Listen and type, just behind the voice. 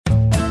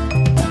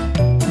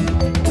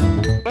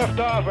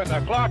off and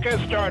the clock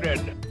has started.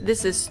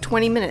 This is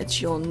 20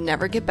 minutes you'll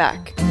never get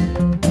back.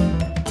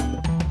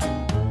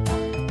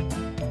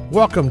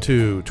 Welcome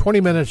to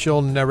 20 Minutes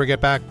You'll Never Get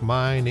Back.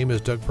 My name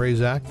is Doug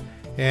Prazak,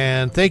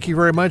 and thank you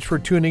very much for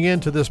tuning in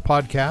to this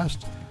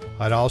podcast.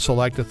 I'd also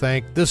like to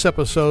thank this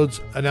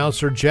episode's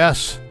announcer,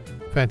 Jess.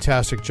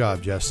 Fantastic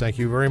job, Jess. Thank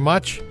you very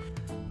much.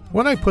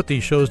 When I put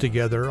these shows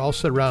together, I'll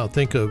sit around and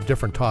think of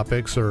different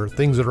topics or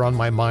things that are on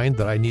my mind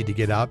that I need to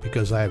get out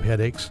because I have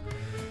headaches.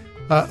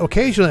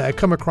 Occasionally, I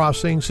come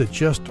across things that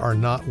just are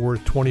not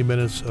worth 20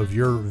 minutes of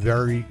your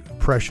very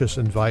precious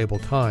and valuable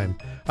time.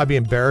 I'd be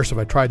embarrassed if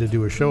I tried to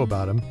do a show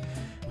about them.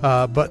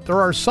 But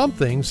there are some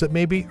things that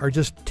maybe are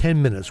just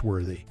 10 minutes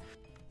worthy.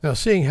 Now,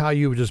 seeing how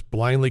you just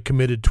blindly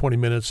committed 20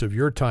 minutes of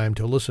your time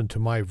to listen to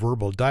my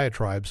verbal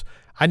diatribes,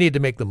 I need to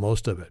make the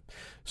most of it.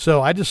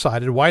 So I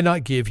decided, why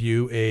not give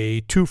you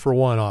a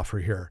 2-for-1 offer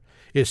here?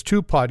 It's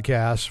 2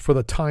 podcasts for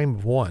the time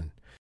of 1.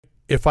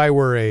 If I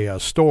were a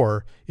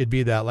store, it'd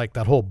be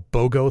that whole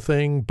BOGO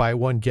thing, buy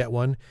one, get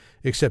one,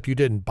 except you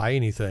didn't buy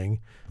anything.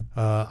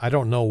 I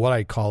don't know what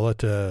I'd call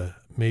it.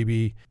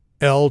 Maybe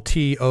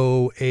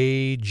LTOAGO,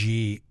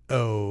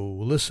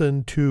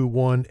 listen to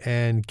one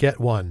and get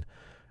one.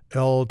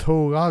 El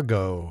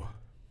Togago.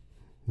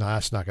 No,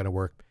 that's not going to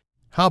work.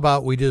 How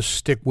about we just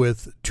stick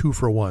with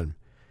 2-for-1?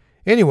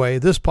 Anyway,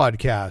 this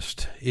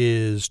podcast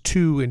is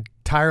 2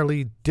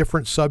 entirely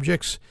different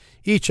subjects.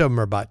 Each of them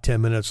are about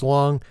 10 minutes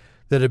long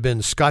that have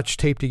been scotch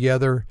taped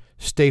together,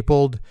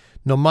 stapled.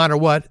 No matter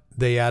what,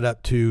 they add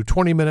up to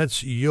 20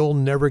 minutes you'll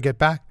never get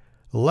back.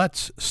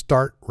 Let's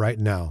start right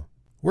now.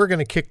 We're going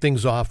to kick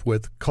things off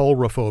with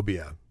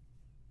coulrophobia.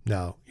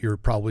 Now, you're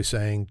probably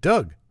saying,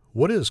 Doug,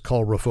 what is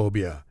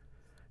coulrophobia?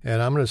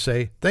 And I'm going to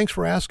say, thanks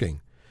for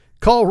asking.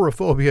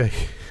 Coulrophobia,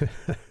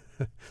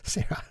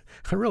 see,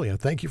 I really am.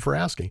 Thank you for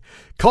asking.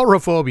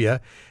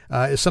 Coulrophobia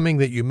is something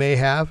that you may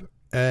have,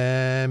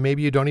 and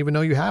maybe you don't even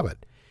know you have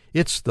it.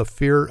 It's the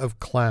fear of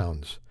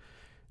clowns.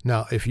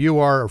 Now, if you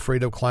are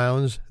afraid of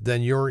clowns,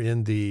 then you're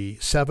in the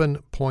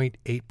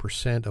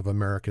 7.8% of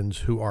Americans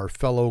who are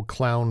fellow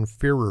clown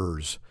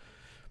fearers.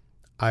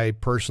 I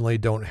personally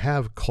don't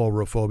have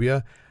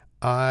coulrophobia.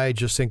 I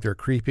just think they're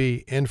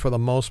creepy, and for the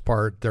most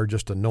part, they're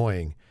just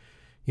annoying.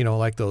 You know,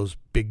 like those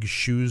big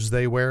shoes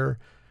they wear,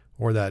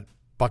 or that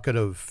bucket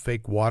of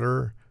fake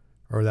water,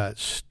 or that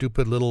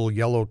stupid little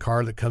yellow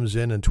car that comes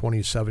in and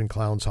 27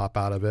 clowns hop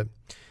out of it.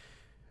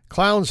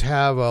 Clowns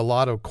have a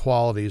lot of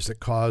qualities that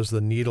cause the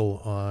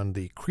needle on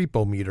the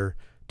creepometer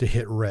to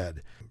hit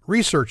red.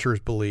 Researchers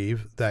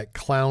believe that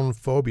clown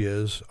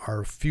phobias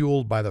are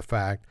fueled by the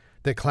fact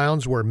that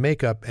clowns wear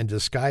makeup and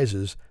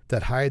disguises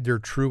that hide their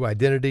true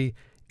identity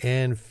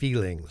and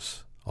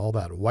feelings. All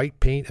that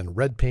white paint and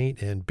red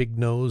paint and big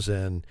nose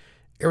and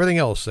everything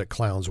else that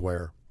clowns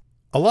wear.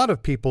 A lot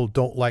of people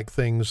don't like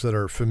things that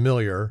are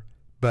familiar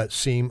but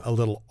seem a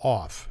little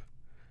off.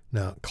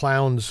 Now,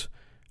 clowns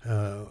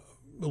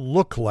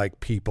look like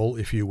people,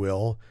 if you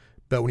will,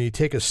 but when you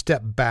take a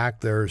step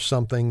back, there's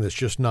something that's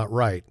just not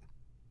right,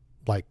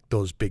 like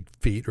those big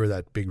feet or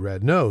that big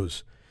red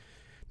nose.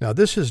 Now,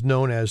 this is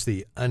known as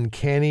the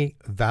uncanny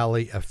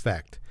valley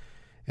effect,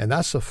 and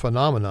that's a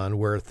phenomenon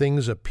where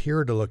things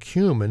appear to look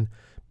human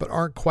but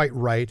aren't quite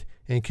right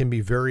and can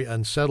be very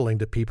unsettling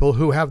to people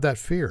who have that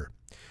fear.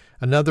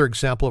 Another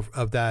example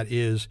of that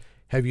is,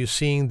 have you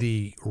seen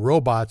the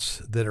robots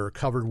that are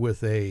covered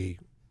with a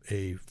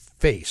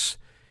face,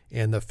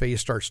 and the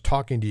face starts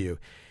talking to you?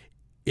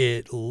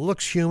 It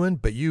looks human,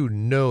 but you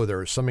know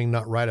there's something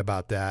not right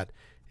about that,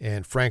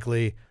 and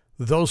frankly,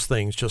 those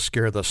things just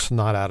scare the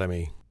snot out of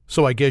me.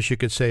 So I guess you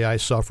could say I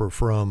suffer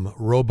from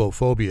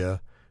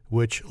robophobia,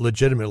 which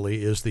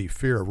legitimately is the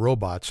fear of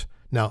robots.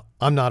 Now,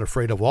 I'm not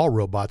afraid of all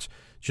robots,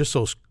 just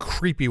those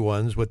creepy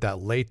ones with that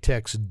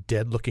latex,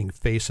 dead-looking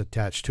face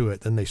attached to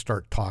it. Then they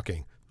start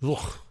talking.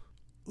 Ugh.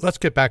 Let's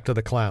get back to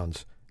the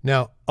clowns.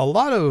 Now, a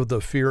lot of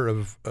the fear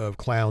of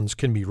clowns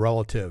can be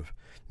relative.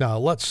 Now,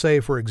 let's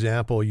say, for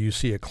example, you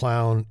see a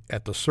clown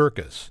at the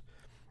circus.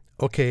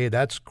 Okay,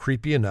 that's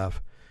creepy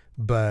enough,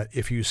 but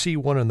if you see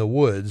one in the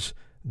woods,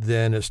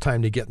 then it's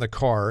time to get in the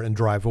car and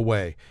drive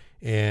away.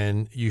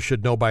 And you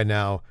should know by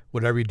now,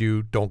 whatever you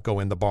do, don't go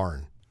in the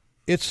barn.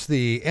 It's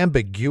the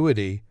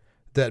ambiguity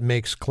that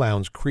makes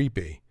clowns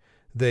creepy.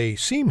 They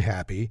seem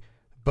happy,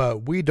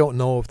 but we don't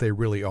know if they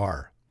really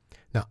are.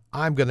 Now,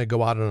 I'm going to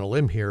go out on a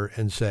limb here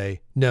and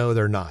say, no,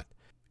 they're not.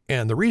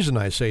 And the reason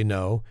I say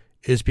no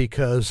is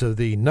because of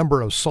the number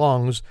of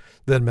songs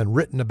that have been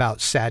written about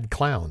sad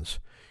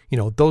clowns. You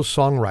know, those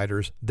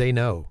songwriters, they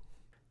know.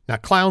 Now,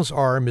 clowns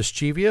are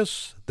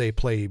mischievous. They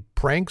play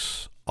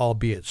pranks,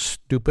 albeit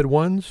stupid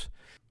ones.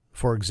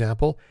 For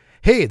example,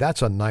 hey,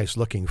 that's a nice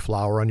looking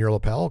flower on your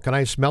lapel. Can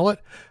I smell it?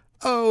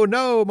 Oh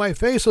no, my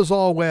face is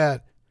all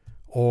wet.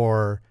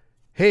 Or,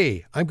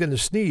 hey, I'm going to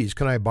sneeze.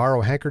 Can I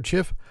borrow a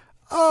handkerchief?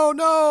 Oh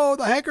no,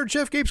 the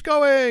handkerchief keeps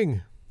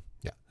going.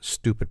 Yeah,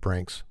 stupid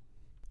pranks.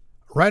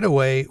 Right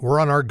away,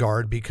 we're on our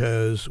guard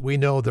because we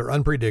know they're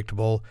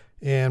unpredictable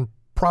and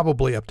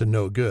probably up to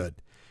no good.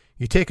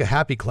 You take a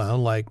happy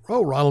clown like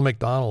Ronald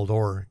McDonald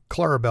or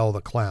Clarabelle the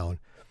Clown.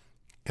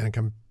 And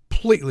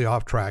completely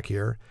off track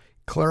here,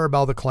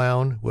 Clarabelle the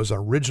Clown was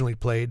originally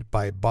played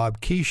by Bob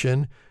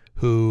Keeshan,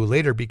 who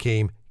later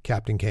became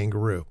Captain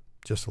Kangaroo.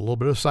 Just a little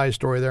bit of side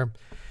story there.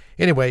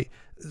 Anyway,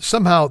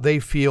 somehow they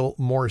feel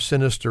more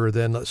sinister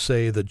than, let's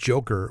say, the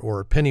Joker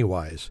or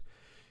Pennywise.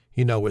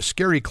 You know, with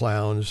scary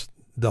clowns,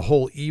 the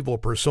whole evil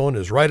persona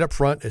is right up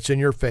front. It's in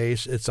your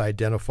face. It's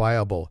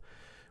identifiable.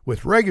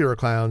 With regular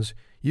clowns,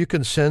 you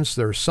can sense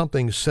there's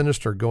something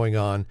sinister going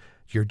on.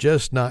 You're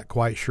just not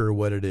quite sure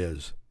what it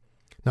is.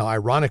 Now,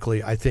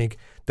 ironically, I think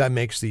that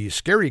makes the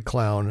scary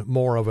clown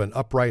more of an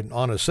upright and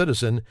honest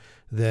citizen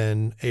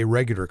than a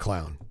regular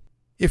clown.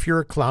 If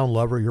you're a clown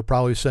lover, you're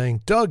probably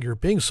saying, Doug, you're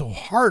being so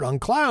hard on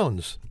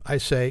clowns. I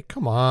say,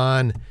 come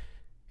on.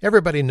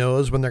 Everybody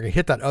knows when they're going to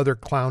hit that other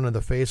clown in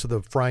the face of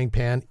the frying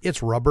pan,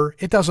 it's rubber.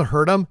 It doesn't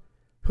hurt them.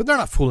 They're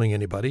not fooling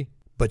anybody.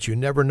 But you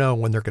never know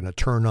when they're going to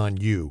turn on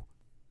you.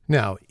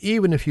 Now,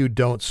 even if you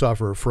don't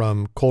suffer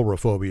from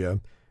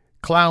coulrophobia,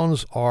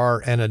 clowns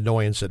are an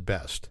annoyance at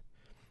best.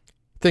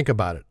 Think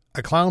about it.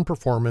 A clown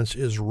performance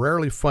is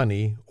rarely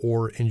funny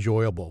or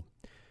enjoyable.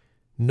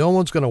 No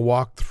one's going to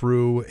walk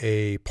through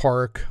a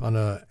park on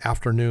an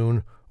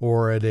afternoon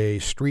or at a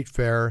street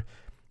fair,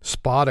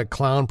 spot a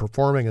clown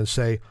performing and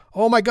say,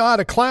 oh my God,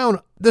 a clown,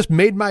 this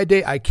made my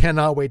day. I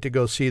cannot wait to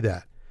go see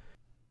that.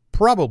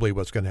 Probably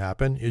what's going to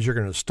happen is you're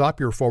going to stop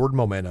your forward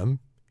momentum.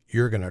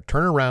 You're going to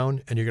turn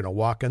around and you're going to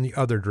walk in the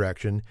other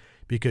direction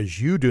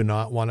because you do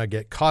not want to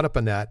get caught up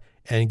in that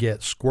and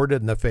get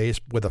squirted in the face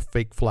with a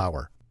fake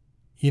flower.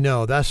 You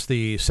know, that's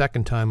the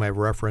second time I've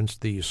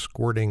referenced the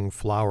squirting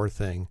flower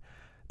thing.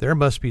 There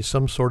must be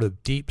some sort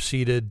of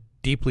deep-seated,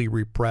 deeply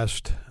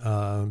repressed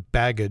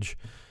baggage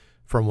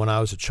from when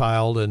I was a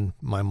child and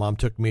my mom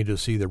took me to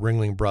see the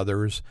Ringling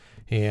Brothers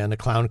and a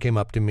clown came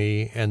up to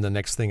me and the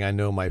next thing I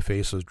know my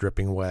face was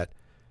dripping wet.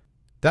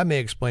 That may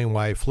explain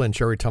why I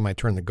flinch every time I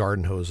turn the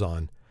garden hose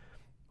on.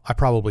 I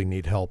probably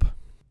need help.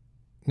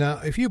 Now,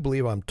 if you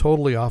believe I'm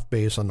totally off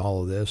base on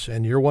all of this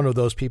and you're one of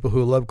those people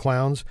who love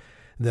clowns,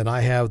 then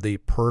I have the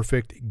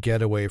perfect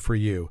getaway for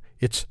you.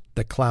 It's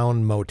the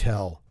Clown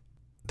Motel.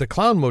 The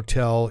Clown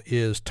Motel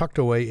is tucked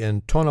away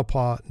in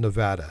Tonopah,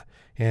 Nevada,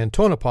 and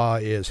Tonopah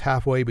is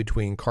halfway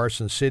between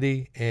Carson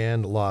City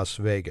and Las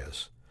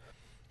Vegas.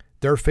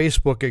 Their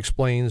Facebook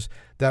explains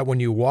that when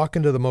you walk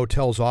into the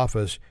motel's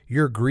office,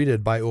 you're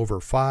greeted by over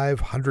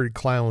 500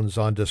 clowns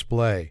on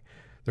display.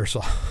 There's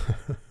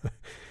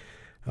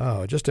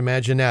oh, just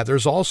imagine that.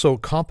 There's also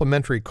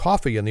complimentary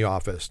coffee in the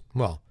office.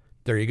 Well,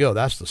 there you go.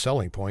 That's the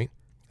selling point.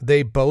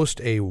 They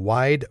boast a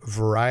wide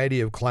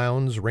variety of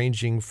clowns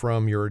ranging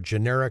from your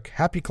generic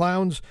happy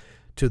clowns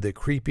to the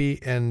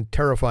creepy and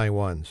terrifying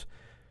ones.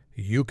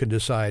 You can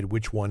decide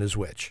which one is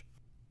which.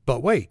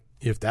 But wait,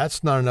 if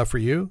that's not enough for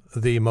you,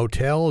 the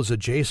motel is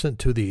adjacent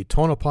to the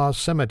Tonopah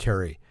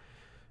Cemetery.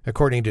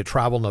 According to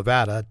Travel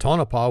Nevada,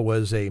 Tonopah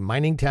was a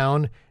mining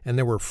town and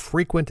there were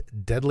frequent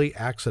deadly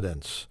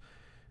accidents.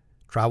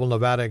 Travel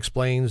Nevada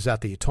explains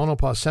that the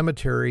Tonopah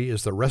Cemetery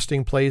is the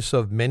resting place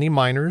of many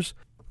miners.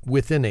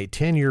 Within a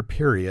 10-year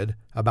period,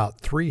 about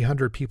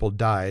 300 people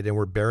died and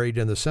were buried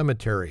in the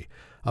cemetery.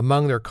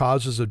 Among their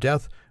causes of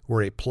death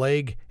were a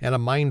plague and a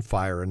mine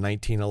fire in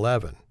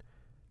 1911.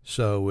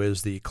 So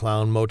is the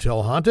Clown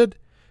Motel haunted?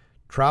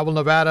 Travel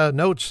Nevada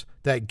notes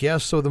that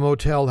guests of the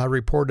motel have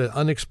reported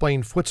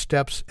unexplained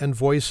footsteps and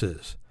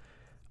voices.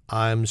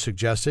 I'm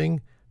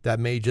suggesting that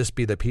may just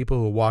be the people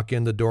who walk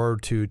in the door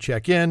to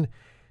check in,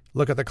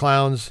 look at the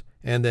clowns,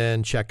 and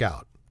then check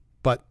out.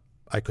 But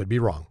I could be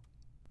wrong.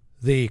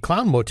 The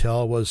Clown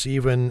Motel was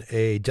even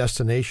a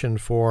destination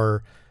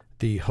for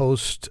the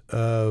host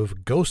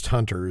of Ghost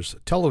Hunters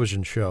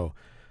television show.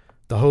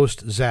 The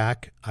host,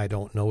 Zach, I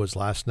don't know his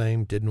last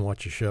name, didn't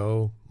watch the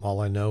show.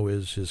 All I know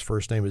is his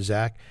first name is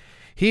Zach.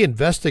 He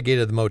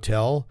investigated the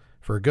motel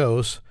for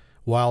ghosts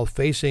while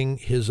facing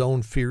his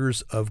own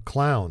fears of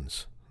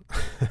clowns.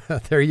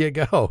 There you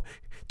go.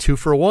 2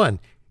 for 1,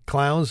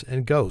 clowns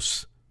and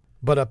ghosts.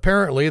 But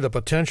apparently the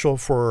potential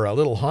for a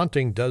little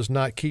haunting does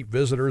not keep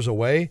visitors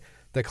away.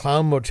 The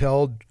Clown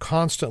Motel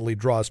constantly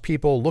draws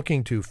people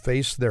looking to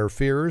face their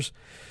fears,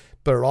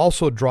 but it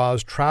also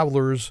draws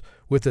travelers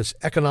with its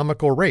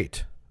economical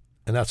rate.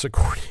 And that's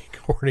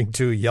according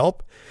to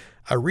Yelp.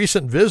 A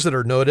recent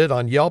visitor noted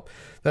on Yelp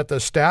that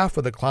the staff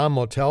of the Clown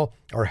Motel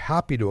are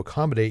happy to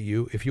accommodate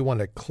you if you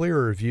want a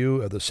clearer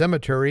view of the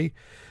cemetery.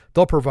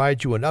 They'll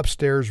provide you an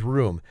upstairs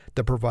room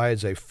that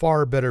provides a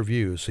far better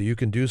view so you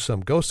can do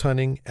some ghost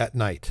hunting at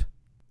night.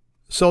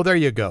 So there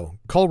you go,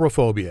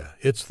 coulrophobia.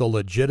 It's the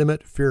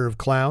legitimate fear of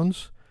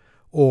clowns,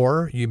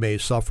 or you may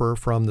suffer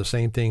from the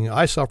same thing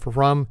I suffer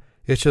from.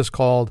 It's just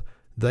called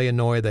they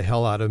annoy the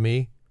hell out of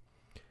me.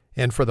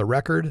 And for the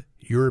record,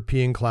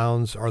 European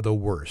clowns are the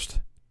worst.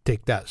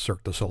 Take that,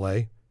 Cirque du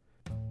Soleil.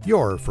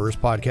 Your first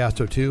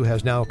podcast of 2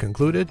 has now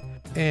concluded,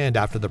 and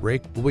after the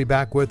break, we'll be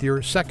back with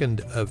your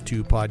second of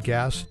 2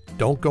 podcasts.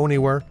 Don't go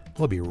anywhere.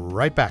 We'll be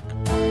right back.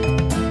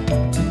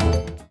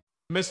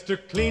 Mr.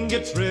 Clean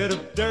gets rid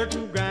of dirt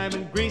and grime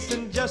and grease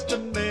in just a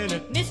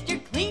minute.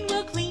 Mr. Clean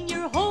will clean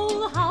your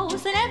whole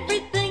house and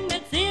everything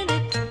that's in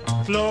it.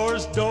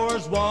 Floors,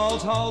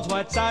 walls, halls,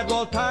 white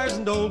sidewall tires,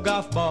 and old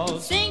golf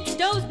balls. Sinks,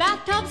 stoves,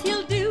 bathtubs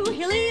he'll do.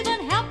 He'll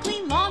even help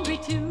clean laundry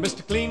too.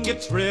 Mr. Clean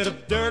gets rid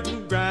of dirt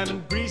and grime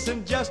and grease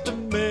in just a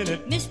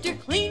minute. Mr.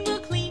 Clean will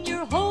clean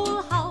your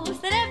whole house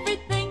and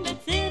everything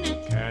that's in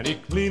it. Can he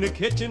clean a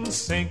kitchen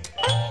sink?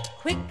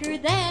 Quicker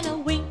than a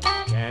wink.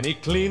 Can he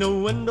clean a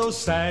window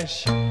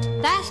sash?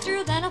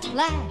 Faster than a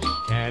flash.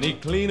 Can he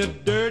clean a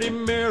dirty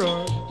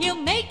mirror? He'll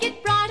make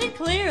it bright and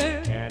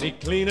clear. Can he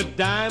clean a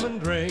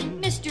diamond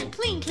ring? Mr.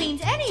 Clean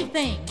cleans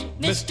anything.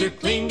 Mr.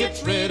 Clean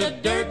gets rid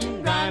of dirt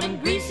and grime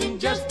and grease in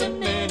just a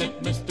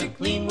minute. Mr.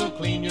 Clean will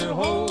clean your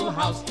whole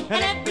house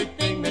and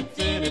everything that's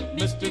in it.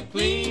 Mr.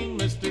 Clean,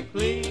 Mr.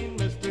 Clean,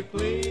 Mr.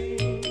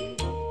 Clean.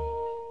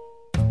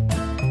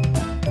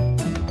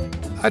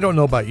 I don't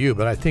know about you,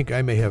 but I think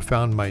I may have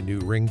found my new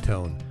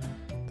ringtone.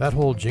 That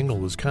whole jingle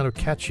was kind of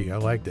catchy. I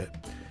liked it.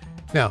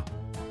 Now,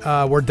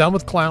 we're done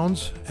with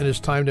clowns, and it's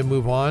time to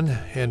move on.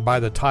 And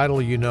by the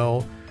title, you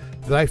know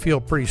that I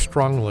feel pretty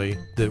strongly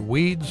that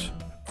weeds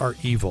are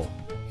evil.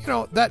 You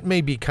know, that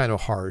may be kind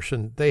of harsh,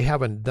 and they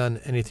haven't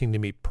done anything to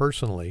me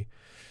personally,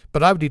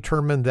 but I've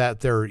determined that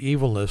their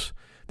evilness,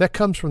 that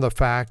comes from the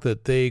fact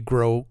that they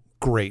grow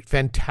great,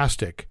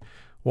 fantastic,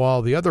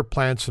 while the other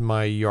plants in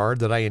my yard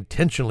that I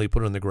intentionally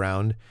put in the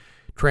ground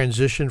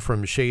transition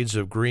from shades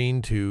of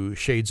green to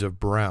shades of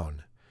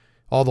brown.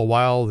 All the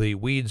while, the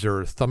weeds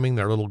are thumbing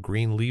their little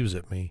green leaves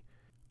at me.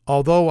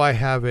 Although I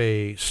have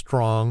a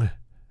strong,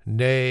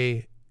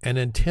 nay, an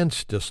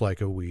intense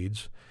dislike of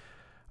weeds,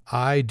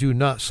 I do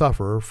not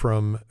suffer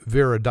from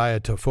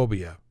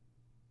viridiotophobia.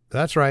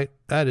 That's right,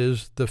 that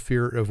is the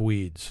fear of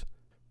weeds.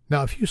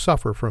 Now, if you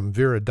suffer from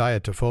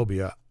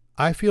viridiotophobia,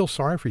 I feel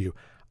sorry for you.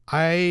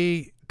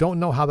 I don't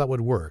know how that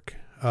would work.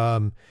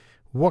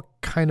 What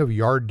kind of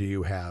yard do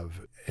you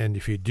have? And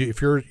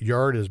if your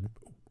yard is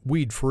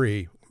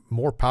weed-free,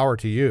 more power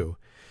to you.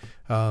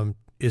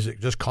 Is it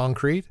just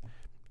concrete?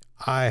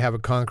 I have a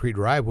concrete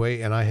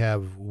driveway, and I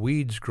have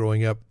weeds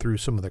growing up through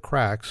some of the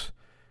cracks.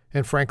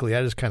 And frankly,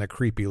 that is kind of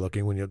creepy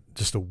looking when you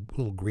just a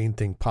little green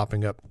thing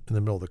popping up in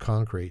the middle of the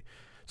concrete.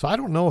 So I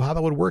don't know how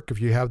that would work if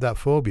you have that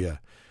phobia.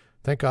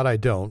 Thank God I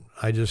don't.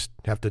 I just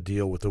have to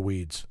deal with the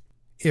weeds.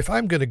 If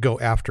I'm going to go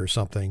after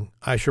something,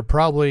 I should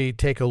probably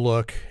take a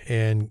look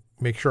and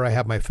make sure I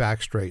have my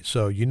facts straight.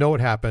 So you know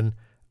what happened.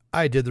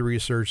 I did the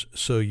research,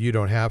 so you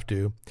don't have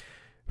to.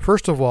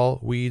 First of all,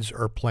 weeds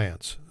are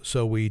plants,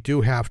 so we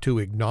do have to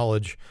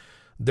acknowledge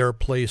their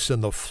place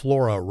in the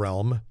flora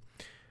realm.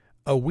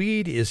 A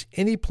weed is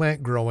any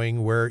plant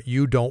growing where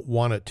you don't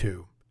want it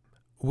to.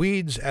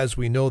 Weeds, as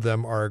we know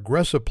them, are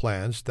aggressive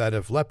plants that,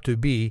 if left to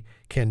be,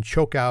 can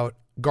choke out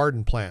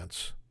garden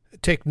plants.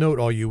 Take note,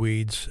 all you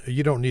weeds,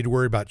 you don't need to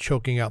worry about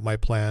choking out my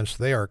plants.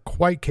 They are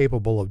quite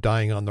capable of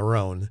dying on their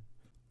own.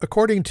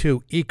 According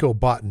to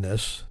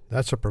ecobotanists,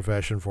 that's a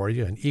profession for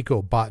you, an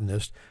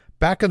ecobotanist,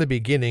 back in the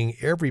beginning,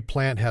 every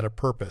plant had a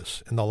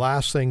purpose, and the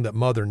last thing that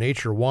Mother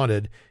Nature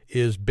wanted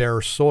is bare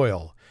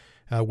soil.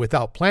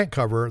 Without plant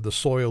cover, the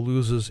soil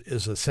loses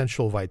its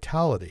essential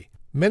vitality.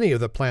 Many of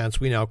the plants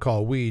we now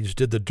call weeds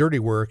did the dirty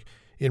work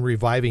in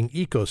reviving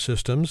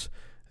ecosystems.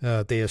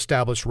 They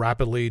established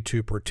rapidly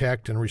to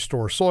protect and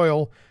restore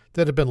soil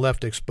that had been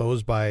left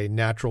exposed by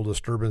natural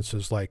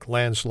disturbances like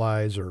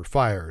landslides or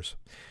fires.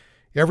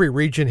 Every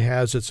region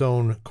has its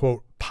own,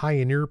 quote,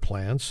 pioneer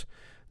plants,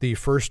 the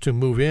first to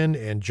move in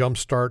and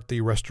jumpstart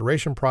the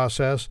restoration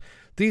process.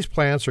 These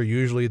plants are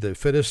usually the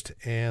fittest,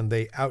 and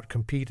they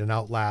outcompete and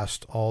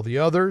outlast all the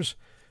others.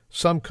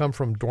 Some come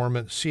from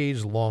dormant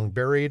seeds long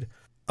buried.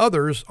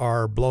 Others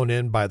are blown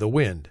in by the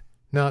wind.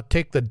 Now,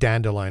 take the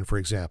dandelion, for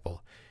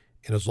example.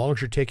 And as long as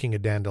you're taking a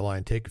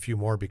dandelion, take a few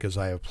more because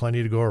I have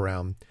plenty to go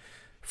around.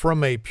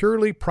 From a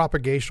purely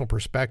propagational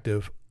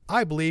perspective,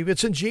 I believe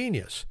it's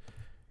ingenious.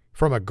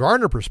 From a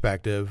gardener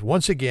perspective,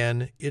 once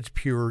again, it's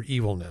pure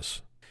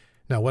evilness.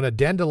 Now, when a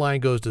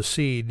dandelion goes to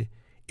seed,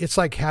 it's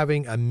like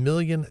having 1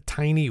 million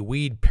tiny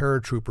weed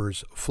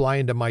paratroopers fly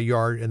into my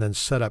yard and then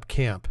set up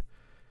camp.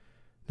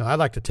 Now, I'd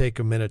like to take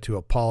a minute to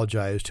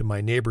apologize to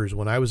my neighbors.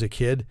 When I was a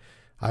kid,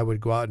 I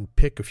would go out and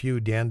pick a few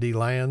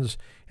dandelions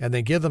and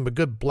then give them a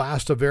good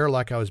blast of air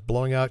like I was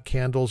blowing out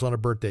candles on a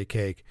birthday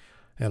cake,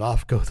 and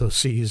off go those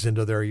seeds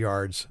into their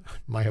yards.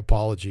 My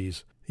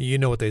apologies. You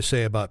know what they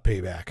say about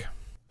payback.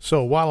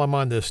 So while I'm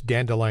on this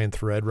dandelion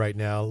thread right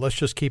now, let's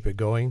just keep it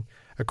going.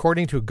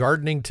 According to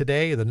Gardening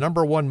Today, the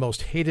number one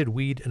most hated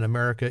weed in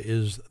America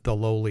is the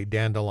lowly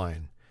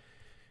dandelion.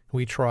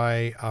 We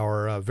try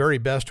our very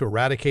best to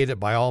eradicate it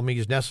by all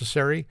means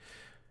necessary.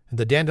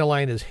 The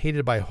dandelion is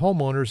hated by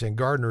homeowners and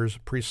gardeners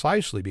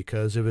precisely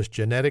because of its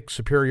genetic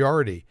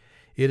superiority.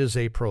 It is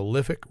a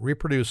prolific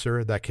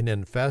reproducer that can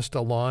infest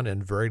a lawn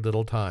in very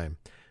little time.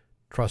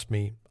 Trust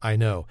me, I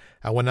know.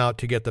 I went out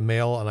to get the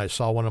mail and I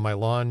saw one on my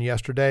lawn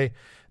yesterday,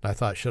 and I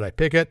thought, should I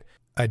pick it?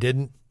 I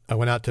didn't. I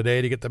went out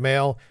today to get the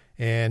mail,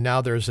 and now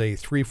there's a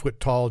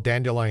 3-foot tall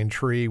dandelion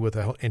tree with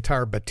an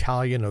entire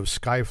battalion of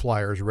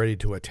skyflyers ready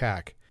to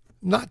attack.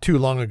 Not too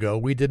long ago,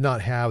 we did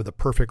not have the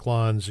perfect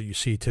lawns that you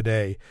see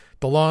today.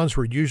 The lawns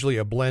were usually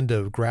a blend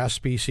of grass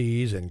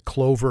species and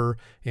clover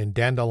and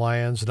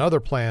dandelions and other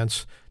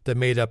plants that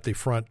made up the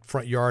front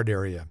yard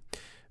area.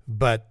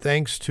 But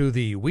thanks to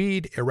the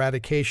weed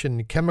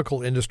eradication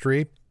chemical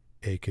industry,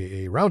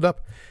 aka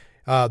Roundup,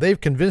 they've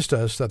convinced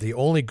us that the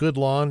only good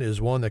lawn is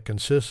one that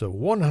consists of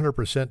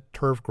 100%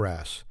 turf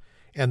grass,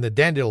 and the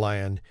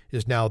dandelion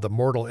is now the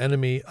mortal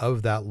enemy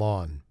of that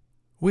lawn.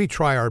 We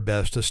try our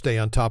best to stay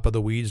on top of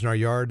the weeds in our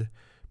yard,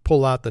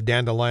 pull out the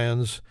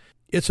dandelions.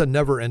 It's a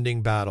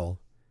never-ending battle.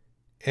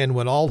 And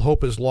when all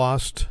hope is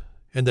lost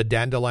and the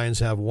dandelions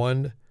have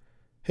won,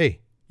 hey,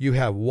 you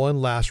have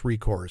one last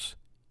recourse.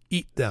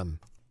 Eat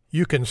them.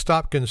 You can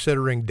stop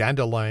considering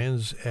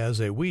dandelions as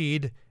a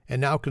weed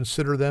and now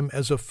consider them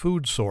as a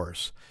food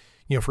source.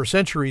 For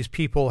centuries,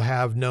 people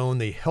have known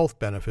the health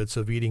benefits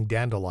of eating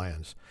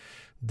dandelions.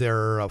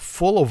 They're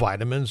full of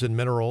vitamins and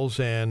minerals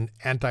and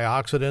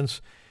antioxidants,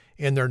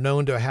 and they're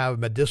known to have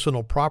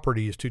medicinal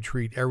properties to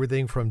treat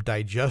everything from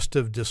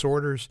digestive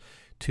disorders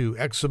to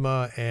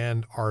eczema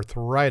and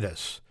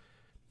arthritis.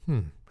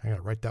 I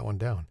gotta write that one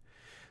down.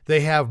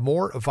 They have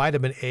more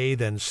vitamin A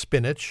than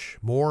spinach,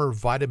 more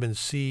vitamin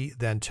C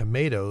than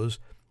tomatoes,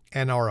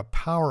 and are a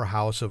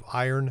powerhouse of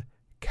iron,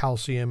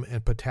 calcium,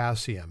 and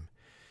potassium.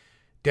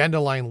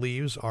 Dandelion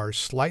leaves are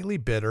slightly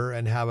bitter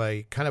and have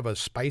a kind of a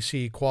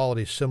spicy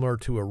quality similar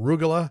to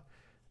arugula.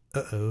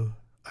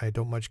 I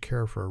don't much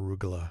care for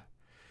arugula.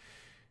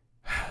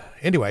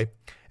 Anyway,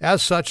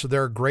 as such,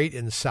 they're great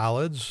in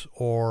salads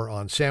or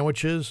on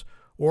sandwiches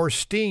or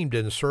steamed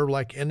and served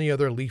like any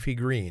other leafy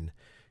green.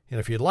 And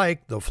if you'd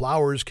like, the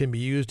flowers can be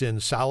used in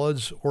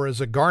salads or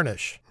as a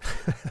garnish.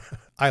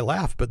 I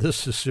laugh, but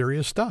this is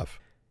serious stuff.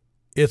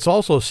 It's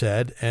also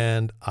said,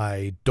 and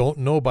I don't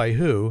know by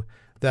who,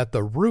 that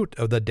the root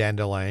of the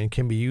dandelion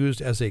can be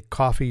used as a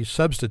coffee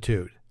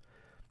substitute.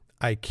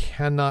 I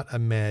cannot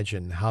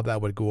imagine how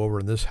that would go over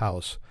in this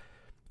house.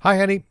 Hi,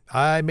 honey.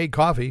 I made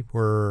coffee.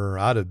 We're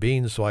out of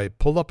beans, so I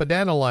pulled up a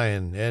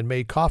dandelion and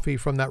made coffee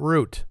from that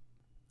root.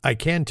 I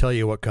can tell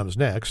you what comes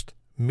next.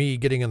 Me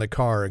getting in the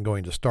car and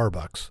going to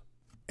Starbucks.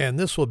 And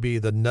this will be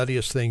the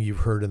nuttiest thing you've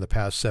heard in the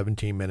past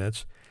 17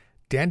 minutes.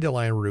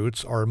 Dandelion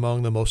roots are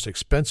among the most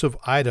expensive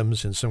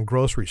items in some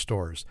grocery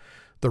stores.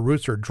 The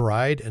roots are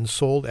dried and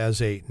sold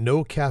as a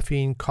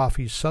no-caffeine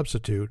coffee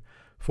substitute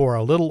for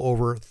a little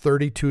over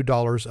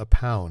 $32 a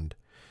pound.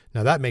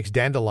 Now that makes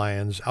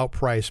dandelions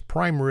outprice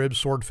prime rib,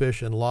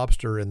 swordfish, and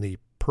lobster in the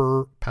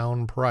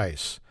per-pound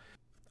price.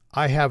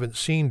 I haven't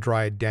seen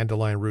dried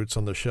dandelion roots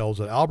on the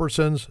shelves at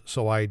Albertsons,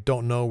 so I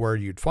don't know where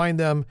you'd find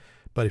them,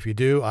 but if you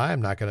do,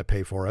 I'm not going to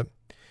pay for it.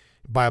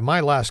 By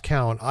my last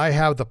count, I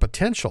have the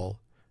potential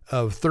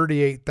of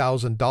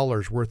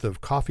 $38,000 worth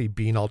of coffee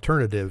bean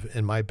alternative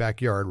in my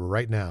backyard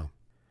right now.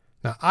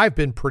 Now, I've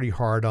been pretty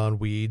hard on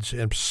weeds,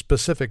 and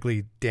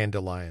specifically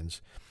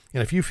dandelions.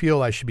 And if you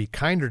feel I should be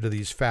kinder to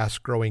these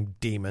fast-growing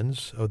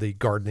demons of the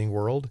gardening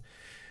world,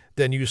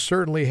 then you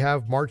certainly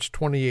have March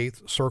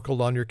 28th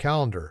circled on your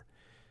calendar.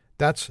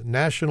 That's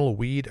National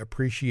Weed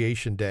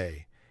Appreciation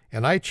Day.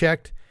 And I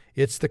checked,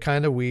 it's the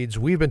kind of weeds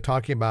we've been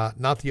talking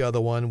about, not the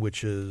other one,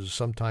 which is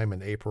sometime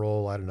in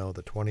April, I don't know,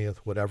 the 20th,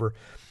 whatever.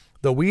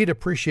 The Weed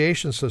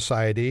Appreciation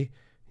Society,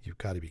 you've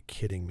got to be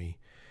kidding me,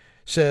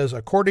 says,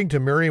 according to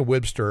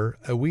Merriam-Webster,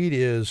 a weed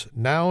is,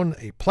 noun,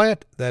 a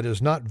plant that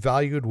is not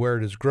valued where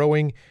it is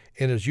growing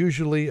and is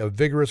usually of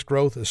vigorous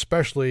growth,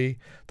 especially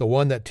the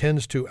one that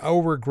tends to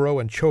overgrow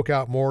and choke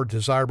out more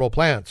desirable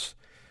plants.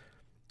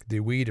 The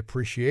Weed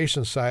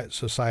Appreciation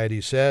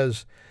Society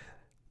says,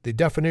 the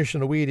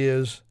definition of weed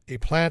is a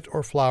plant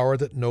or flower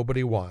that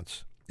nobody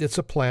wants. It's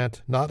a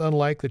plant not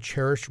unlike the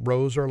cherished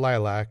rose or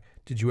lilac.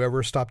 Did you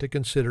ever stop to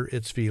consider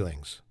its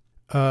feelings?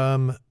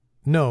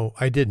 No,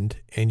 I didn't,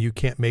 and you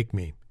can't make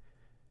me.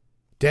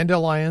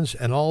 Dandelions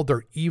and all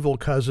their evil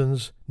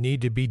cousins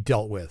need to be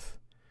dealt with.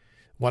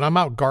 When I'm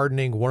out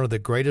gardening, one of the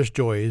greatest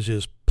joys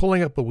is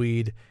pulling up a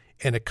weed,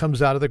 and it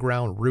comes out of the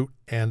ground, root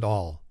and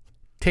all.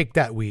 Take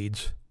that,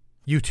 weeds.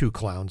 You too,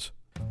 clowns.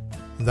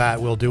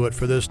 That will do it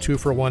for this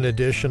 2-for-1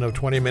 edition of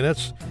 20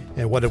 Minutes.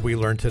 And what did we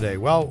learn today?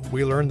 Well,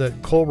 we learned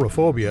that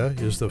coulrophobia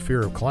is the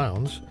fear of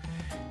clowns.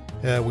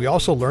 We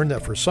also learned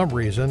that for some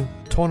reason,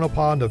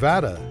 Tonopah,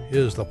 Nevada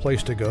is the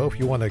place to go if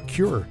you want to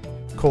cure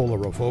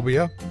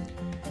coulrophobia.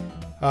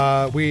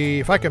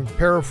 If I can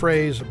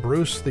paraphrase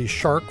Bruce the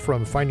shark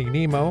from Finding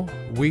Nemo,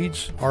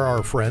 weeds are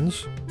our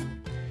friends.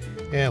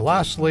 And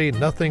lastly,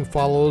 nothing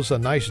follows a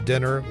nice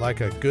dinner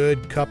like a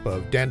good cup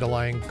of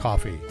dandelion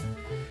coffee.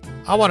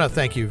 I want to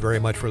thank you very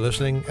much for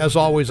listening. As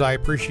always, I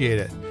appreciate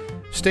it.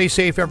 Stay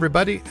safe,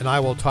 everybody, and I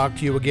will talk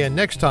to you again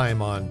next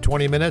time on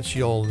 20 Minutes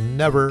You'll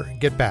Never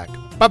Get Back.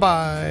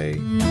 Bye-bye.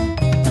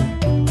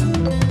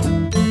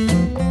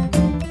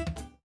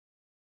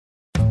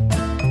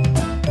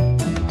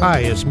 Hi,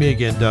 it's me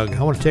again, Doug.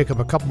 I want to take up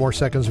a couple more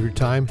seconds of your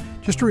time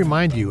just to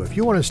remind you, if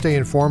you want to stay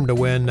informed of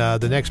when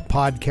the next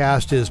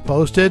podcast is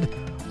posted,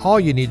 all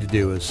you need to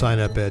do is sign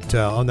up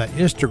on that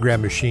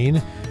Instagram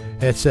machine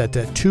It's at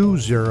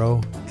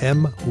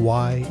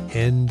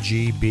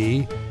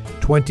 20MYNGB,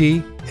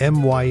 20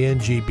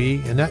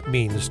 MYNGB, and that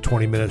means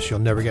 20 minutes you'll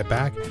never get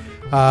back.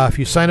 If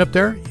you sign up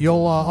there,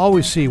 you'll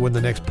always see when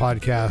the next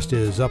podcast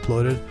is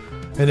uploaded.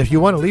 And if you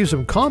want to leave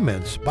some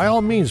comments, by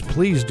all means,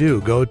 please do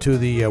go to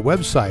the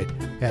website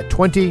at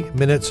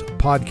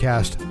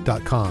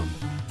 20minutespodcast.com.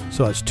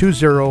 So it's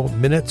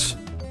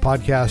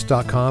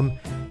 20minutespodcast.com,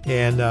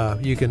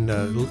 and you can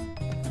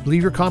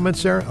leave your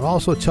comments there. It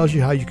also tells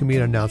you how you can be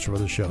an announcer for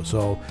the show.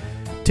 So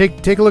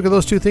take a look at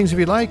those two things if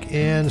you'd like,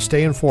 and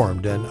stay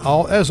informed. And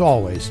as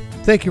always,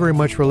 thank you very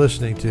much for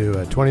listening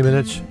to 20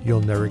 Minutes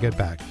You'll Never Get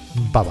Back.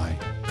 Bye-bye.